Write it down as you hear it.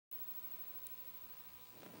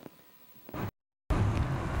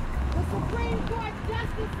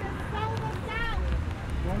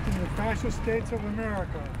fascist states of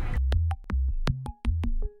America.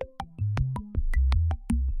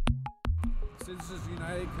 Citizens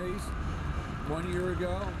United case 1 year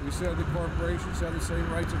ago, we said the corporations have the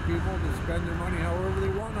same rights as people to spend their money however they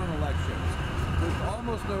want on elections. There's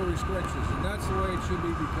almost no restrictions, and that's the way it should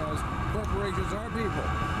be because corporations are people.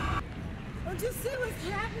 Don't you see what's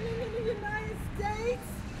happening in the United States?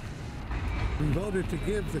 We voted to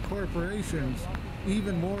give the corporations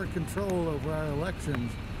even more control over our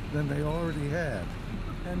elections than they already had.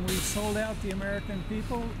 And we sold out the American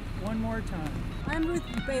people one more time. I'm Ruth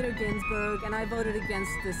Bader Ginsburg, and I voted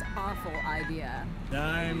against this awful idea.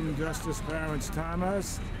 I'm Justice Clarence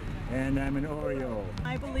Thomas, and I'm an Oreo.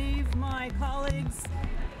 I believe my colleagues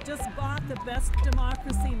just bought the best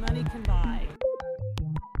democracy money can buy.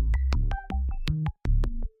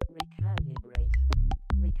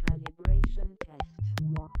 Recalibration test.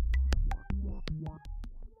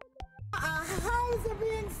 Our homes are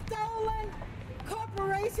being stolen.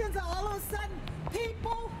 Corporations are all of a sudden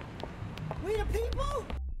people. We the people?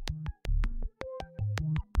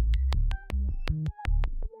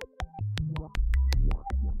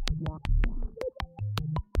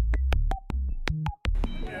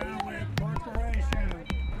 Down with corporations.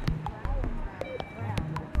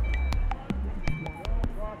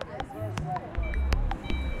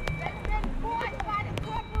 That's been bought by the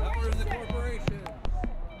Power of the corporation. corporation.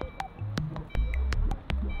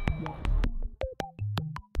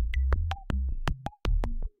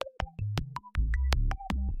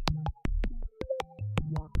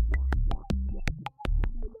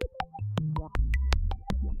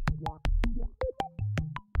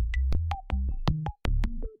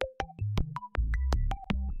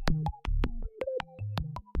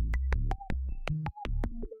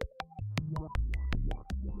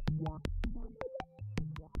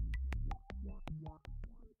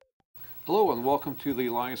 Hello and welcome to the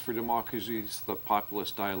Alliance for Democracy's The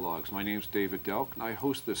Populist Dialogues. My name is David Delk and I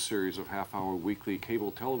host this series of half-hour weekly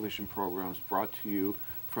cable television programs brought to you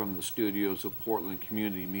from the studios of Portland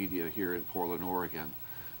Community Media here in Portland, Oregon.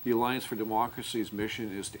 The Alliance for Democracy's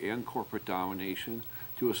mission is to end corporate domination,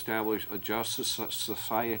 to establish a just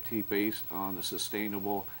society based on a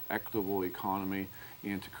sustainable, equitable economy,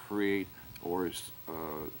 and to create or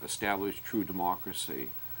establish true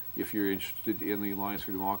democracy. If you're interested in the Alliance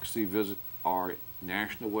for Democracy, visit our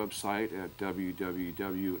national website at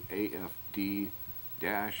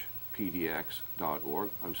www.afd-pdx.org.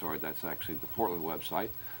 I'm sorry, that's actually the Portland website.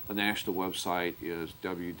 The national website is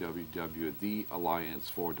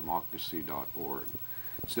www.thealliancefordemocracy.org.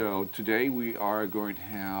 So today we are going to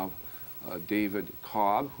have David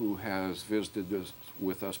Cobb, who has visited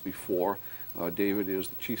with us before. David is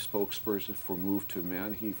the chief spokesperson for Move to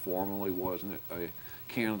Amend. He formerly was a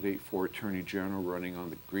candidate for Attorney General, running on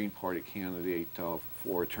the Green Party candidate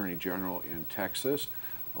for Attorney General in Texas.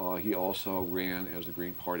 He also ran as the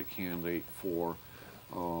Green Party candidate for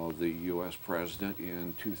the U.S. President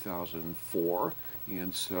in 2004.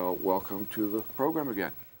 And so welcome to the program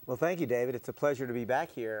again. Well, thank you, David. It's a pleasure to be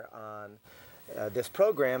back here on this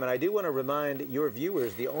program, and I do want to remind your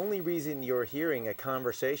viewers the only reason you're hearing a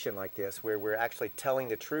conversation like this where we're actually telling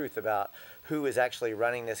the truth about who is actually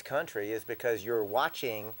running this country is because you're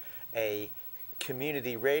watching a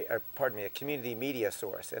community media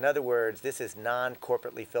source. In other words, this is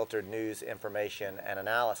non-corporately filtered news, information, and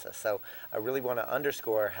analysis. So I really want to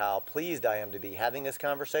underscore how pleased I am to be having this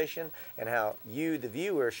conversation and how you, the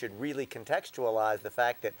viewer, should really contextualize the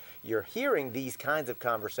fact that you're hearing these kinds of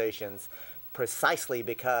conversations precisely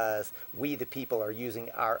because we, the people, are using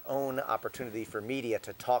our own opportunity for media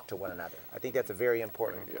to talk to one another. I think that's a very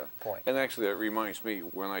important point. And actually that reminds me,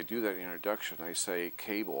 when I do that introduction, I say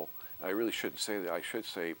cable. I really shouldn't say that. I should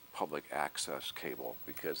say public access cable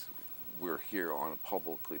because we're here on a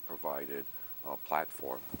publicly provided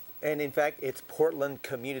platform. And in fact, it's Portland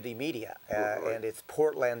Community Media, Right. and it's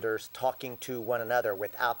Portlanders talking to one another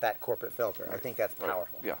without that corporate filter. Right. I think that's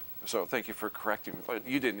powerful. Right. Yeah. So thank you for correcting me.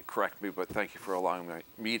 You didn't correct me, but thank you for allowing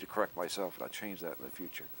me to correct myself, and I'll change that in the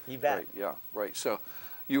future. You bet. Right. Yeah. Right. So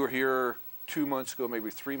you were here 2 months ago,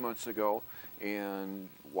 maybe 3 months ago, and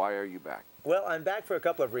why are you back? Well, I'm back for a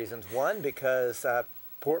couple of reasons. One, because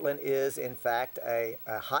Portland is, in fact, a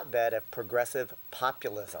hotbed of progressive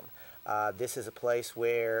populism. This is a place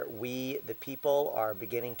where we, the people, are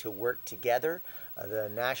beginning to work together. The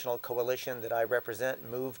national coalition that I represent,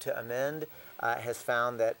 Move to Amend, has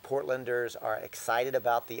found that Portlanders are excited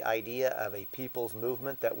about the idea of a people's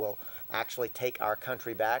movement that will actually take our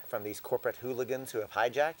country back from these corporate hooligans who have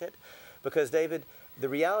hijacked it. Because, David, The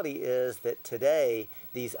reality is that today,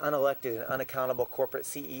 these unelected and unaccountable corporate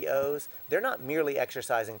CEOs, they're not merely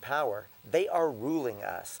exercising power. They are ruling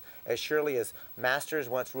us. As surely as masters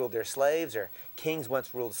once ruled their slaves or kings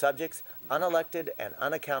once ruled subjects, unelected and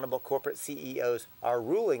unaccountable corporate CEOs are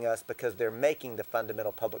ruling us because they're making the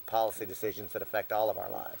fundamental public policy decisions that affect all of our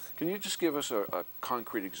lives. Can you just give us a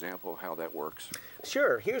concrete example of how that works?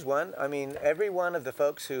 Sure, here's one. I mean, every one of the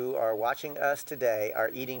folks who are watching us today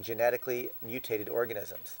are eating genetically mutated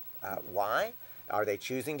organisms. Why? Are they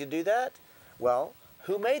choosing to do that? Well,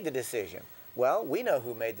 who made the decision? Well, we know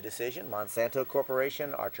who made the decision. Monsanto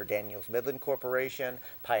Corporation, Archer Daniels Midland Corporation,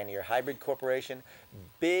 Pioneer Hybrid Corporation.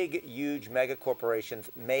 Big, huge mega corporations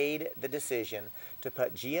made the decision to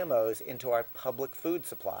put GMOs into our public food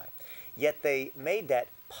supply. Yet they made that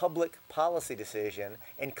public policy decision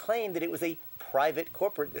and claimed that it was a private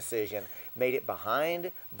corporate decision, made it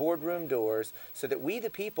behind boardroom doors so that we the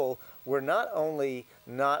people were not only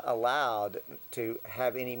not allowed to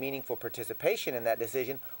have any meaningful participation in that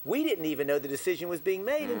decision, we didn't even know the decision was being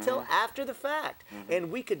made until after the fact. And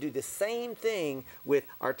we could do the same thing with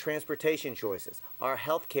our transportation choices, our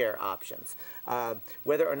healthcare options,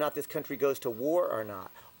 whether or not this country goes to war or not.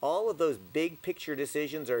 All of those big picture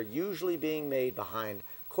decisions are usually being made behind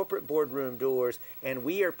corporate boardroom doors, and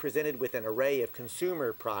we are presented with an array of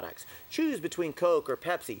consumer products. Choose between Coke or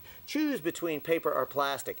Pepsi. Choose between paper or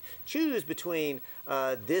plastic. Choose between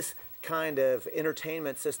this kind of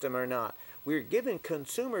entertainment system or not. We're given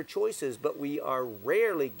consumer choices, but we are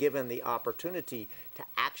rarely given the opportunity to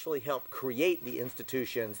actually help create the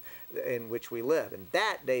institutions in which we live. And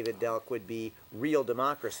that, David Delk, would be real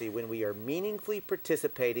democracy, when we are meaningfully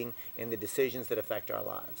participating in the decisions that affect our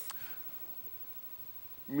lives.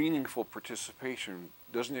 Meaningful participation,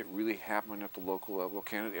 doesn't it really happen at the local level?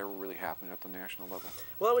 Can it ever really happen at the national level?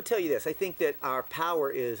 Well, I would tell you this. I think that our power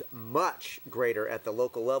is much greater at the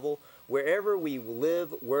local level. Wherever we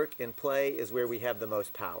live, work, and play is where we have the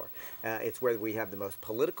most power. It's where we have the most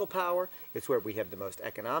political power. It's where we have the most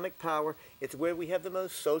economic power. It's where we have the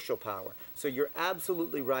most social power. So you're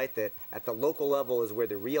absolutely right that at the local level is where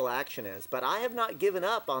the real action is. But I have not given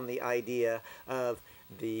up on the idea of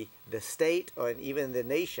the state or even the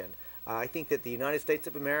nation. I think that the United States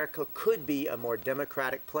of America could be a more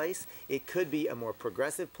democratic place. It could be a more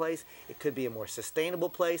progressive place. It could be a more sustainable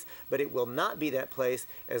place, but it will not be that place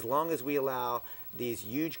as long as we allow these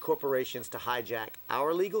huge corporations to hijack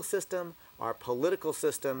our legal system, our political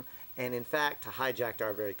system, and in fact to hijack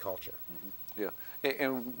our very culture. Yeah,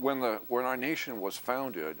 and when our nation was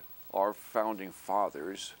founded, our founding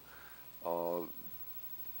fathers,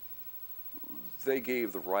 they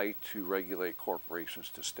gave the right to regulate corporations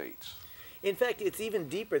to states. In fact, it's even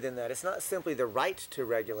deeper than that. It's not simply the right to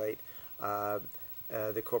regulate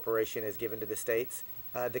the corporation is given to the states.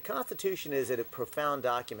 The Constitution is a profound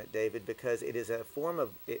document, David, because it is a form of,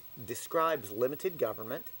 it describes limited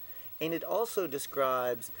government, and it also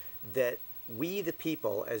describes that we the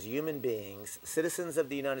people as human beings, citizens of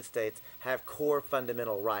the United States, have core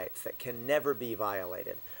fundamental rights that can never be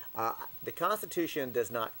violated. The Constitution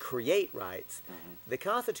does not create rights. The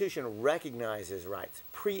Constitution recognizes rights,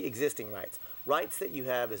 pre-existing rights, rights that you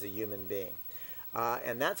have as a human being.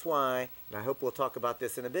 And that's why, and I hope we'll talk about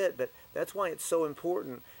this in a bit, but that's why it's so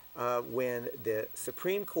important when the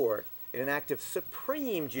Supreme Court, in an act of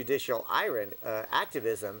supreme judicial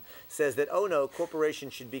activism, says that, oh no,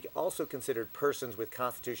 corporations should be also considered persons with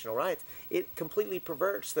constitutional rights. It completely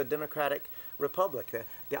perverts the democratic republic.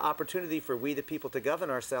 The opportunity for we the people to govern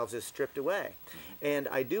ourselves is stripped away. And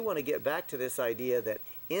I do want to get back to this idea that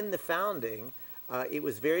in the founding, it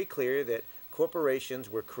was very clear that corporations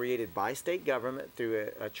were created by state government through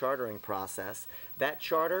a chartering process. That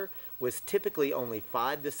charter was typically only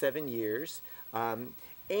 5 to 7 years.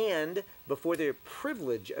 And before the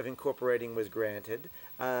privilege of incorporating was granted,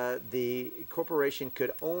 the corporation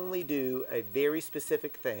could only do a very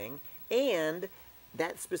specific thing, and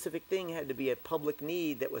that specific thing had to be a public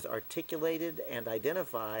need that was articulated and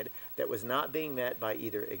identified that was not being met by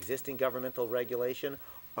either existing governmental regulation,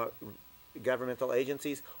 governmental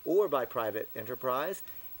agencies, or by private enterprise.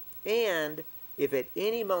 And if at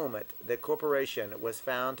any moment the corporation was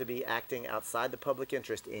found to be acting outside the public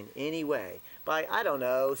interest in any way, by, I don't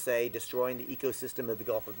know, say destroying the ecosystem of the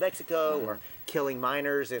Gulf of Mexico, or killing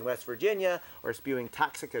miners in West Virginia, or spewing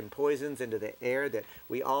toxic and poisons into the air that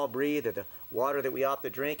we all breathe, or the water that we ought to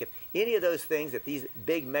drink, if any of those things that these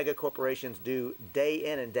big mega corporations do day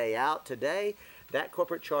in and day out today, that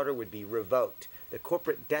corporate charter would be revoked. The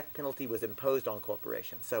corporate death penalty was imposed on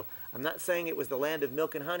corporations. So I'm not saying it was the land of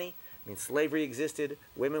milk and honey. I mean, slavery existed,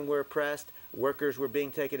 women were oppressed, workers were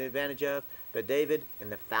being taken advantage of. But David, in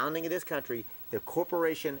the founding of this country, The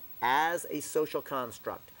corporation as a social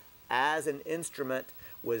construct, as an instrument,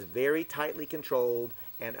 was very tightly controlled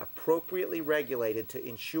and appropriately regulated to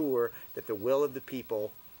ensure that the will of the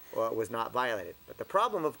people was not violated. But the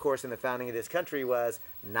problem, of course, in the founding of this country was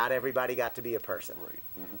not everybody got to be a person.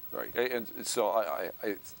 Right. Right. And so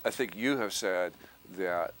I think you have said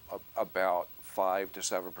that about 5 to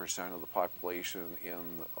 7% of the population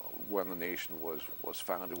when the nation was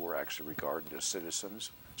founded were actually regarded as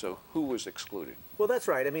citizens. So who was excluded? Well, that's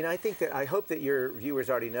right. I mean, I hope that your viewers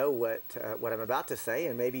already know what I'm about to say,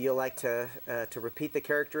 and maybe you'll like to repeat the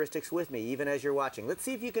characteristics with me, even as you're watching. Let's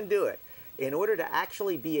see if you can do it. In order to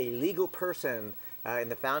actually be a legal person in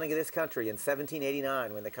the founding of this country in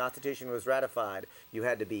 1789, when the Constitution was ratified, you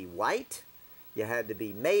had to be white, you had to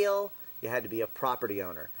be male, you had to be a property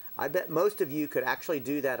owner. I bet most of you could actually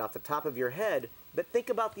do that off the top of your head, but think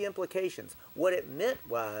about the implications. What it meant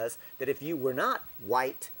was that if you were not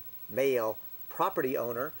white, male, property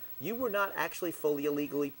owner, you were not actually fully a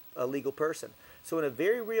legal person. So in a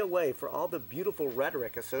very real way, for all the beautiful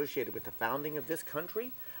rhetoric associated with the founding of this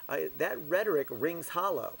country, that rhetoric rings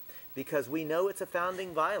hollow, because we know it's a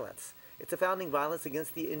founding violence. It's a founding violence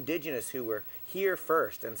against the indigenous who were here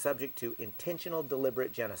first and subject to intentional,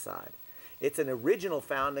 deliberate genocide. It's an original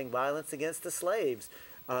founding violence against the slaves,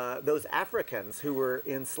 those Africans who were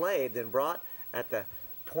enslaved and brought at the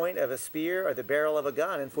point of a spear or the barrel of a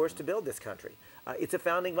gun and forced to build this country. It's a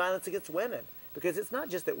founding violence against women, because it's not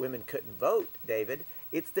just that women couldn't vote, David.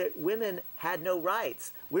 It's that women had no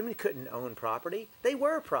rights. Women couldn't own property. They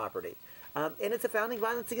were property. And it's a founding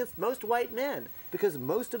violence against most white men, because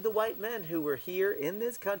most of the white men who were here in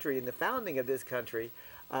this country, in the founding of this country,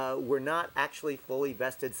 were not actually fully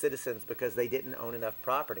vested citizens because they didn't own enough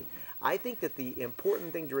property. I think that the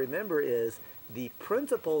important thing to remember is the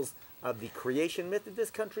principles of the creation myth of this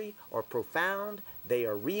country are profound, they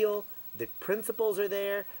are real, the principles are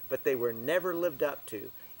there, but they were never lived up to.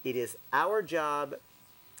 It is our job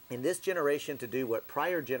in this generation to do what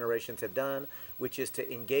prior generations have done, which is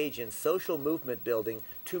to engage in social movement building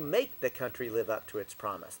to make the country live up to its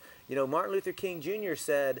promise. You know, Martin Luther King Jr.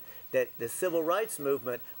 said that the civil rights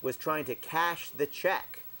movement was trying to cash the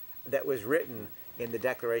check that was written in the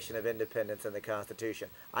Declaration of Independence and the Constitution.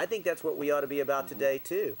 I think that's what we ought to be about today,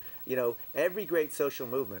 too. You know, every great social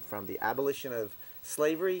movement, from the abolition of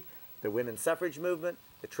slavery, the women's suffrage movement,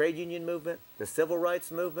 the trade union movement, the civil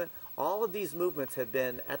rights movement, all of these movements have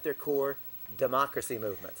been, at their core, democracy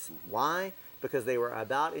movements. Why? Because they were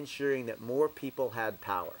about ensuring that more people had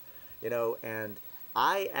power. You know, and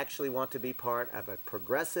I actually want to be part of a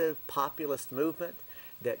progressive populist movement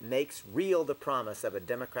that makes real the promise of a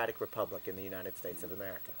democratic republic in the United States of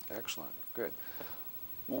America. Excellent. Good.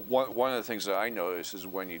 One of the things that I notice is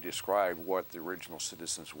when you describe what the original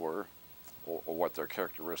citizens were, or what their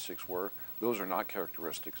characteristics were, those are not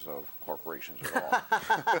characteristics of corporations at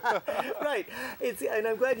all. Right. And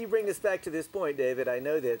I'm glad you bring us back to this point, David. I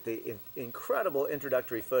know that the incredible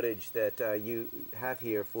introductory footage that you have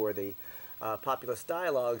here for the Populist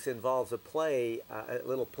Dialogues involves a play, a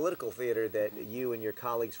little political theater that you and your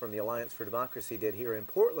colleagues from the Alliance for Democracy did here in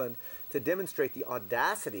Portland to demonstrate the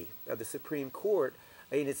audacity of the Supreme Court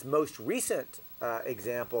in its most recent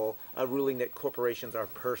example, ruling that corporations are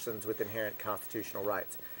persons with inherent constitutional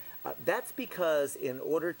rights. That's because in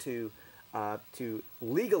order to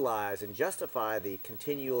legalize and justify the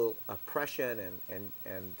continual oppression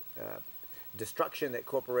and destruction that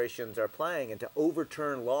corporations are playing, and to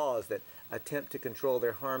overturn laws that attempt to control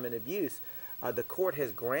their harm and abuse, the court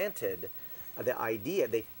has granted the idea,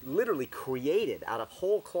 they literally created out of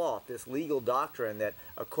whole cloth this legal doctrine that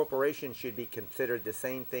a corporation should be considered the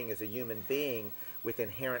same thing as a human being with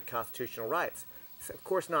inherent constitutional rights. It's of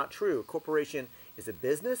course not true. A corporation is a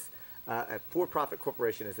business. A for-profit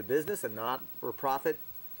corporation is a business, and not-for-profit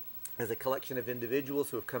is a collection of individuals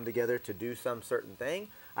who have come together to do some certain thing.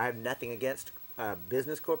 I have nothing against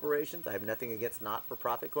business corporations. I have nothing against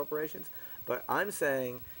not-for-profit corporations. But I'm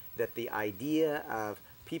saying that the idea of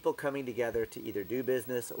people coming together to either do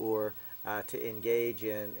business or to engage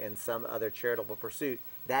in some other charitable pursuit,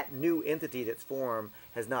 that new entity that's formed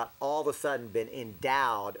has not all of a sudden been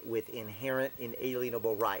endowed with inherent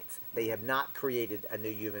inalienable rights. They have not created a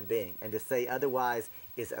new human being. And to say otherwise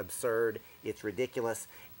is absurd, it's ridiculous,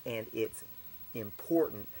 and it's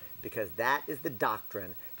important, because that is the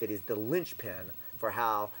doctrine that is the linchpin for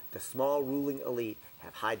how the small ruling elite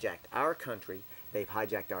have hijacked our country. They've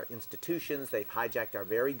hijacked our institutions, they've hijacked our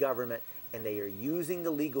very government, and they are using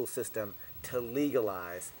the legal system to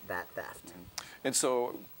legalize that theft. And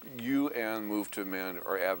so you and Move to Amend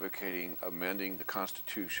are advocating amending the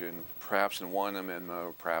Constitution, perhaps in one amendment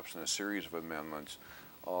or perhaps in a series of amendments,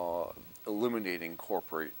 eliminating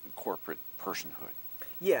corporate personhood.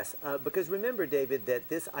 Yes, because remember, David, that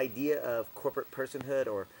this idea of corporate personhood,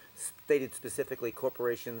 or stated specifically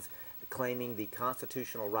corporations claiming the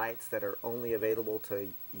constitutional rights that are only available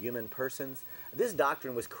to human persons, this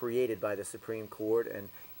doctrine was created by the Supreme Court and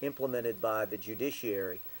implemented by the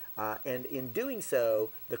judiciary. And in doing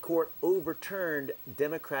so, the court overturned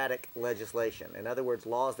democratic legislation. In other words,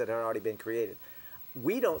 laws that had already been created.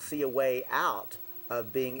 We don't see a way out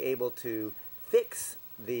of being able to fix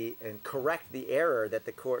and correct the error that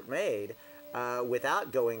the court made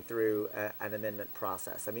without going through an amendment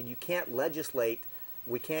process. I mean, you can't legislate,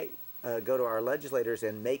 we can't go to our legislators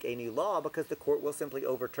and make a new law because the court will simply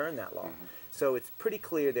overturn that law. So it's pretty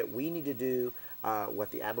clear that we need to do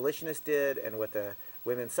what the abolitionists did and what the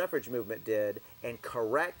women's suffrage movement did and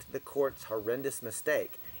correct the court's horrendous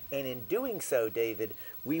mistake. And in doing so, David,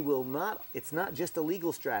 we will not, it's not just a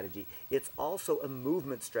legal strategy, it's also a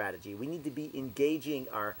movement strategy. We need to be engaging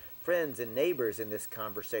our friends and neighbors in this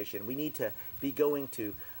conversation. We need to be going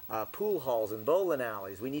to pool halls and bowling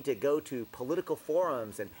alleys. We need to go to political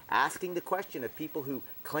forums and asking the question of people who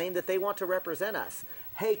claim that they want to represent us.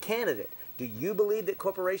 Hey, candidate, do you believe that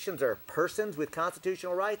corporations are persons with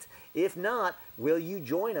constitutional rights? If not, will you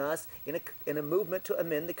join us in a movement to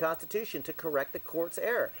amend the Constitution to correct the court's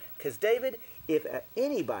error? Because, David, if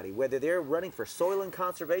anybody, whether they're running for Soil and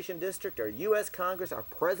Conservation District or U.S. Congress or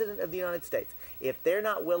President of the United States, if they're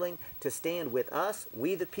not willing to stand with us,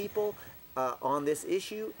 we the people, on this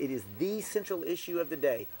issue, it is the central issue of the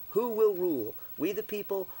day. Who will rule? We the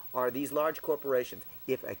people or these large corporations?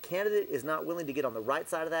 If a candidate is not willing to get on the right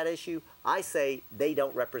side of that issue, I say they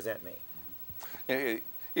don't represent me.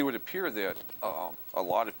 It would appear that a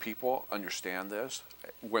lot of people understand this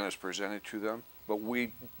when it's presented to them, but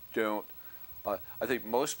we don't. I think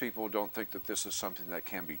most people don't think that this is something that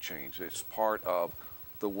can be changed. It's part of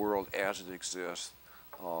the world as it exists.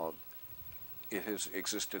 It has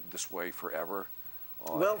existed this way forever.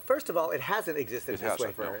 Well, first of all, it hasn't existed this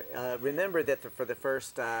way forever. No. Remember that for the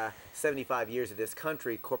first 75 years of this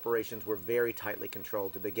country, corporations were very tightly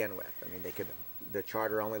controlled to begin with. I mean, the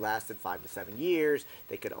charter only lasted 5 to 7 years.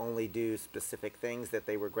 They could only do specific things that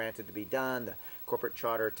they were granted to be done. The corporate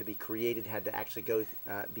charter to be created had to actually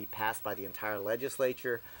be passed by the entire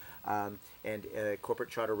legislature. And corporate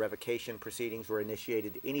charter revocation proceedings were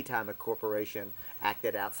initiated anytime a corporation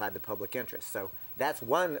acted outside the public interest. So that's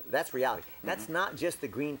reality. That's not just the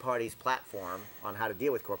Green Party's platform on how to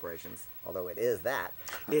deal with corporations, although it is that.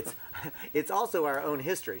 It's also our own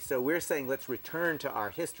history. So we're saying let's return to our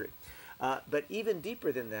history. But even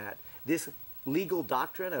deeper than that, this legal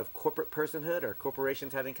doctrine of corporate personhood or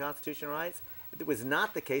corporations having constitutional rights, it was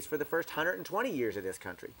not the case for the first 120 years of this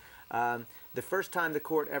country. The first time the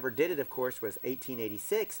court ever did it, of course, was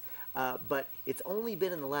 1886, but it's only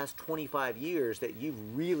been in the last 25 years that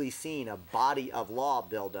you've really seen a body of law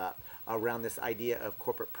build up around this idea of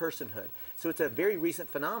corporate personhood. So it's a very recent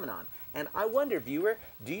phenomenon. And I wonder, viewer,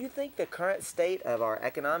 do you think the current state of our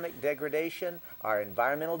economic degradation, our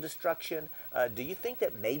environmental destruction, do you think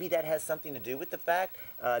that maybe that has something to do with the fact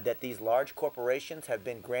that these large corporations have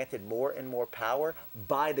been granted more and more power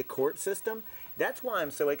by the court system? That's why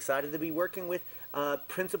I'm so excited to be working with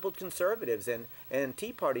principled conservatives and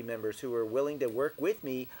Tea Party members who are willing to work with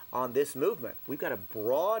me on this movement. We've got a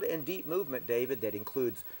broad and deep movement, David, that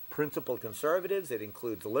includes principled conservatives, it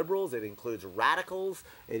includes liberals, it includes radicals,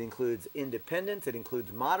 it includes independents, it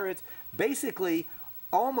includes moderates. Basically,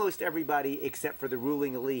 almost everybody except for the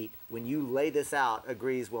ruling elite, when you lay this out,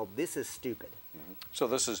 agrees, well, this is stupid. So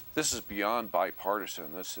this is beyond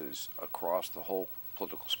bipartisan. This is across the whole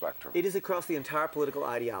political spectrum. It is across the entire political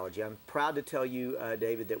ideology. I'm proud to tell you,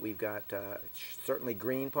 David, that we've got certainly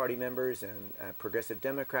Green Party members and progressive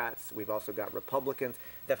Democrats. We've also got Republicans.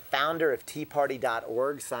 The founder of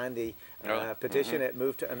TeaParty.org signed the petition at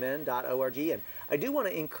movetoamend.org. And I do want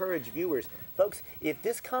to encourage viewers, folks, if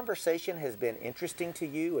this conversation has been interesting to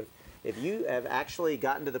you, if you have actually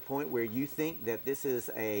gotten to the point where you think that this is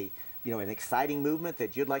an exciting movement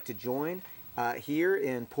that you'd like to join, here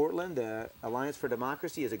in Portland, the Alliance for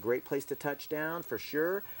Democracy is a great place to touch down for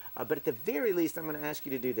sure. But at the very least, I'm going to ask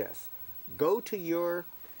you to do this. Go to your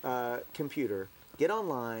computer, get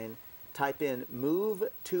online, type in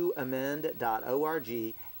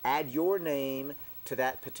movetoamend.org, add your name to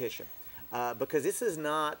that petition. Because this is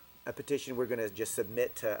not a petition we're going to just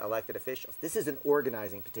submit to elected officials. This is an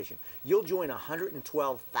organizing petition. You'll join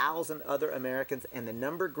 112,000 other Americans, and the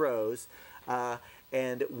number grows.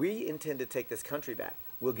 And we intend to take this country back.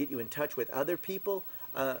 We'll get you in touch with other people,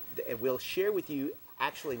 and we'll share with you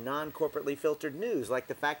actually non-corporately filtered news, like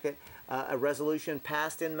the fact that a resolution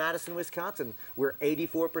passed in Madison, Wisconsin, where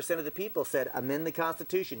 84% of the people said, amend the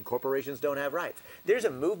Constitution, corporations don't have rights. There's a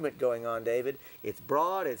movement going on, David. It's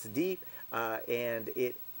broad, it's deep, and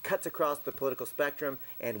it cuts across the political spectrum,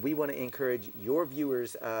 and we want to encourage your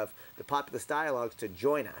viewers of the Populist Dialogues to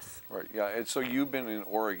join us. Right, yeah, and so you've been in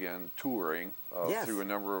Oregon touring Yes. through a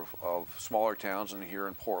number of smaller towns and here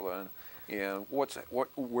in Portland. And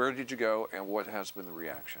where did you go, and what has been the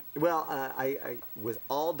reaction? Well, I was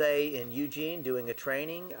all day in Eugene doing a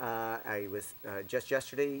training. I was just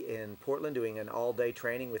yesterday in Portland doing an all-day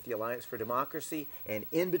training with the Alliance for Democracy. And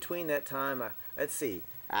in between that time, let's see,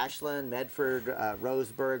 Ashland, Medford,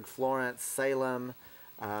 Roseburg, Florence, Salem,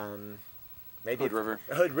 maybe Hood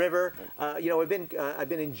River. You know, I've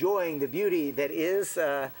been enjoying the beauty that is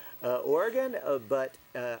Oregon, but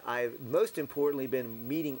I've most importantly been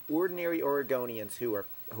meeting ordinary Oregonians who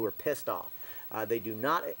are pissed off. They do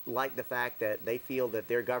not like the fact that they feel that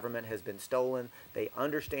their government has been stolen. They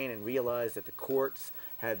understand and realize that the courts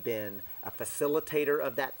have been a facilitator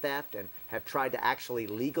of that theft and have tried to actually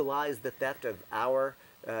legalize the theft of our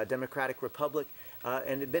democratic republic,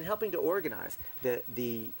 and have been helping to organize.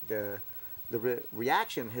 The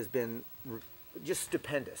reaction has been just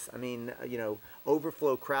stupendous. I mean, you know,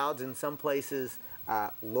 overflow crowds in some places.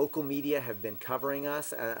 Local media have been covering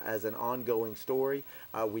us as an ongoing story.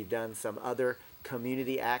 We've done some other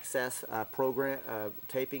community access program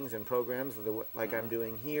tapings and programs like I'm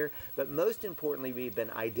doing here. But most importantly, we've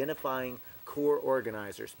been identifying core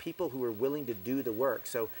organizers, people who are willing to do the work.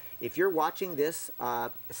 So if you're watching this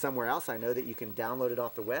somewhere else, I know that you can download it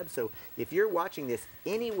off the web. So if you're watching this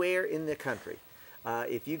anywhere in the country,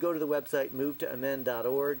 if you go to the website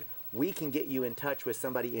movetoamend.org, we can get you in touch with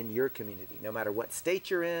somebody in your community, no matter what state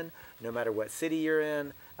you're in, no matter what city you're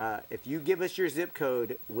in. If you give us your zip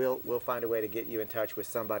code, we'll find a way to get you in touch with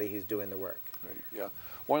somebody who's doing the work. Right, yeah.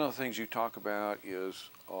 One of the things you talk about is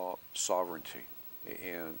sovereignty.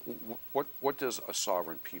 And what does a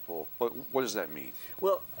sovereign people, what does that mean?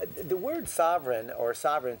 Well, the word sovereign or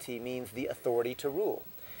sovereignty means the authority to rule.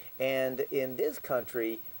 And in this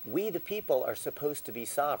country, we the people are supposed to be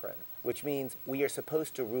sovereign, which means we are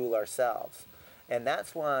supposed to rule ourselves. And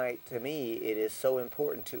that's why, to me, it is so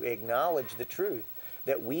important to acknowledge the truth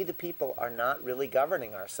that we the people are not really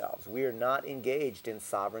governing ourselves. We are not engaged in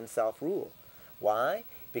sovereign self-rule. Why?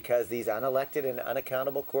 Because these unelected and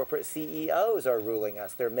unaccountable corporate CEOs are ruling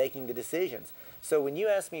us. They're making the decisions. So when you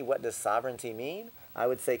ask me what does sovereignty mean, I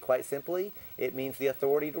would say quite simply, it means the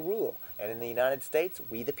authority to rule. And in the United States,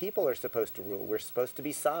 we the people are supposed to rule. We're supposed to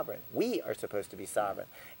be sovereign. We are supposed to be sovereign.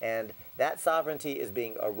 And that sovereignty is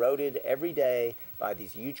being eroded every day by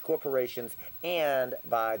these huge corporations and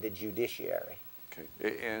by the judiciary.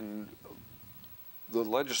 Okay, and the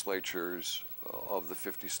legislatures of the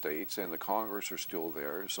 50 states and the Congress are still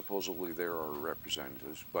there. Supposedly there are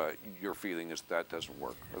representatives, but your feeling is that doesn't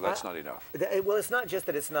work, or that's not enough. Well, it's not just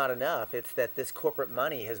that it's not enough. It's that this corporate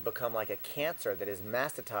money has become like a cancer that is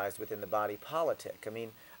mastitized within the body politic. I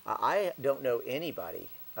mean, I don't know anybody,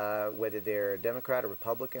 whether they're a Democrat, a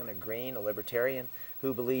Republican, a Green, a Libertarian,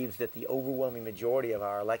 who believes that the overwhelming majority of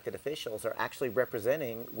our elected officials are actually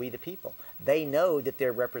representing we the people. They know that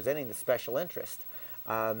they're representing the special interest.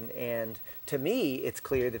 And to me, it's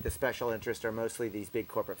clear that the special interests are mostly these big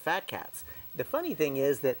corporate fat cats. The funny thing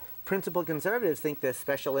is that principled conservatives think the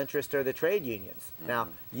special interests are the trade unions. Mm-hmm. Now,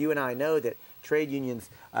 you and I know that trade unions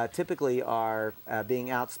typically are being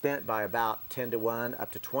outspent by about 10 to 1,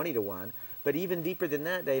 up to 20 to 1. But even deeper than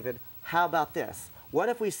that, David, how about this? What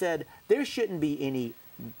if we said there shouldn't be any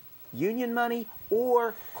union money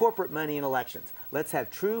or corporate money in elections? Let's have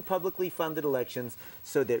true publicly funded elections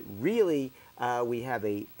so that really we have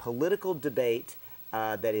a political debate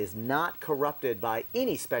that is not corrupted by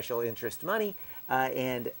any special interest money,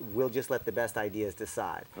 and we'll just let the best ideas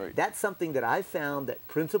decide. Right. That's something that I've found that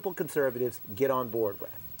principled conservatives get on board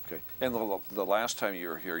with. Okay. And the last time you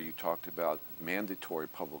were here, you talked about mandatory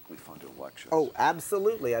publicly funded elections. Oh,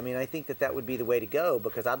 absolutely. I mean, I think that that would be the way to go,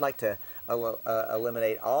 because I'd like to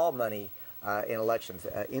eliminate all money in elections.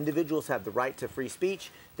 Individuals have the right to free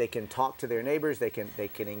speech. They can talk to their neighbors. They can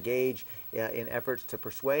engage in efforts to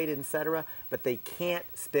persuade, etc. But they can't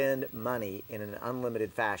spend money in an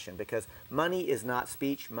unlimited fashion, because money is not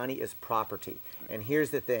speech. Money is property. And here's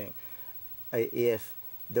the thing: if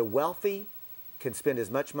the wealthy can spend as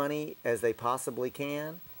much money as they possibly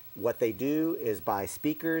can, what they do is buy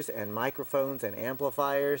speakers and microphones and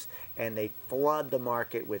amplifiers, and they flood the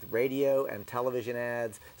market with radio and television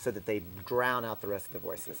ads so that they drown out the rest of the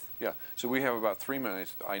voices. Yeah, so we have about 3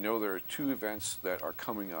 minutes. I know there are 2 events that are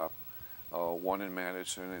coming up, one in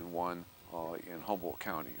Madison and one in Humboldt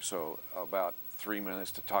County. So about 3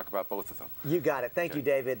 minutes to talk about both of them. You got it. Thank you,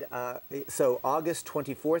 David. So August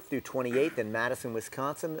 24th through 28th in Madison,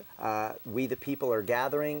 Wisconsin, we the people are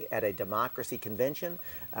gathering at a democracy convention.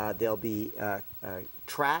 There'll be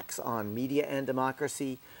tracks on media and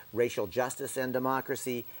democracy, racial justice and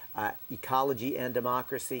democracy, ecology and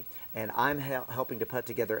democracy, and I'm helping to put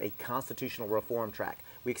together a constitutional reform track.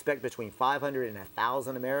 We expect between 500 and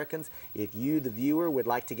 1,000 Americans. If you, the viewer, would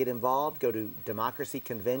like to get involved, go to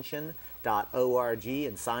democracyconvention.org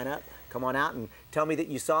and sign up. Come on out and tell me that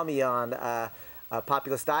you saw me on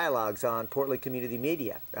Populist Dialogues on Portland Community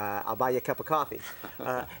Media. I'll buy you a cup of coffee.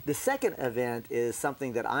 The second event is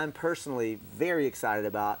something that I'm personally very excited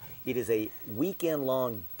about. It is a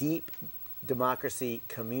weekend-long deep democracy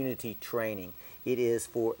community training. It is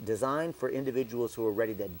designed for individuals who are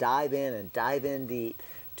ready to dive in and dive in deep,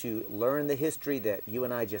 to learn the history that you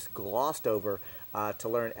and I just glossed over, to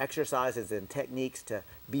learn exercises and techniques to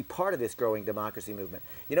be part of this growing democracy movement.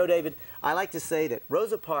 You know, David, I like to say that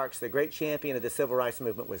Rosa Parks, the great champion of the civil rights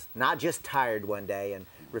movement, was not just tired one day and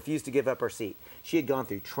refused to give up her seat. She had gone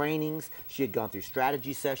through trainings, she had gone through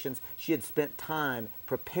strategy sessions, she had spent time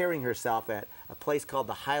preparing herself at a place called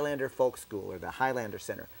the Highlander Folk School, or the Highlander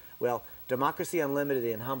Center. Well, Democracy Unlimited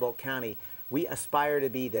in Humboldt County, we aspire to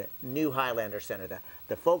be the new Highlander Center,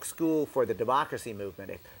 the folk school for the democracy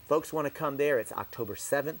movement. If folks want to come there, it's October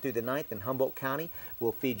 7th through the 9th in Humboldt County.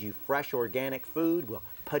 We'll feed you fresh organic food, we'll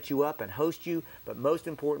put you up and host you, but most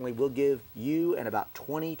importantly, we'll give you and about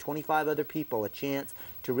 20, 25 other people a chance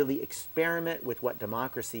to really experiment with what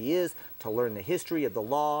democracy is, to learn the history of the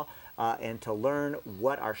law, and to learn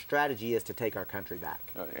what our strategy is to take our country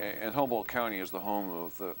back. And Humboldt County is the home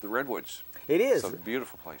of the Redwoods. It is. It's a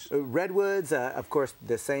beautiful place. Redwoods, of course,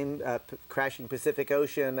 the same crashing Pacific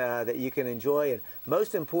Ocean that you can enjoy. And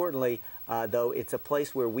most importantly, though, it's a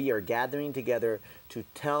place where we are gathering together to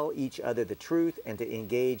tell each other the truth and to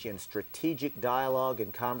engage in strategic dialogue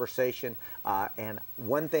and conversation. And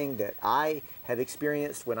one thing that I have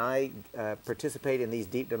experienced when I participate in these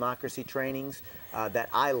deep democracy trainings, that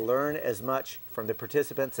I learn as much from the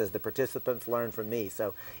participants as the participants learn from me.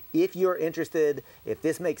 So if you're interested, if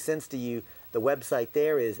this makes sense to you, the website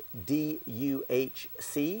there is duhc.org.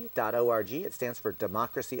 It stands for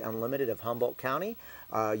Democracy Unlimited of Humboldt County.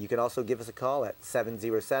 You can also give us a call at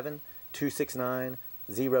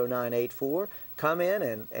 707-269-0984. Come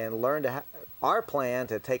in and learn our plan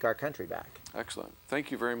to take our country back. Excellent.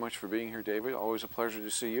 Thank you very much for being here, David. Always a pleasure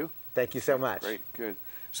to see you. Thank you so much. Great, good.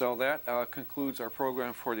 So that concludes our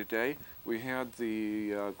program for today. We had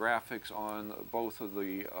the graphics on both of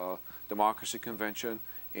the Democracy Convention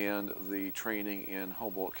and the training in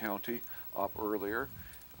Humboldt County up earlier.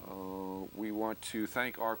 We want to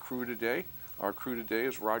thank our crew today. Our crew today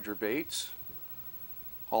is Roger Bates,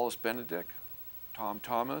 Hollis Benedict, Tom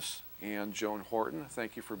Thomas, and Joan Horton.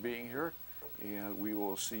 Thank you for being here, and we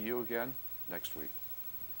will see you again next week.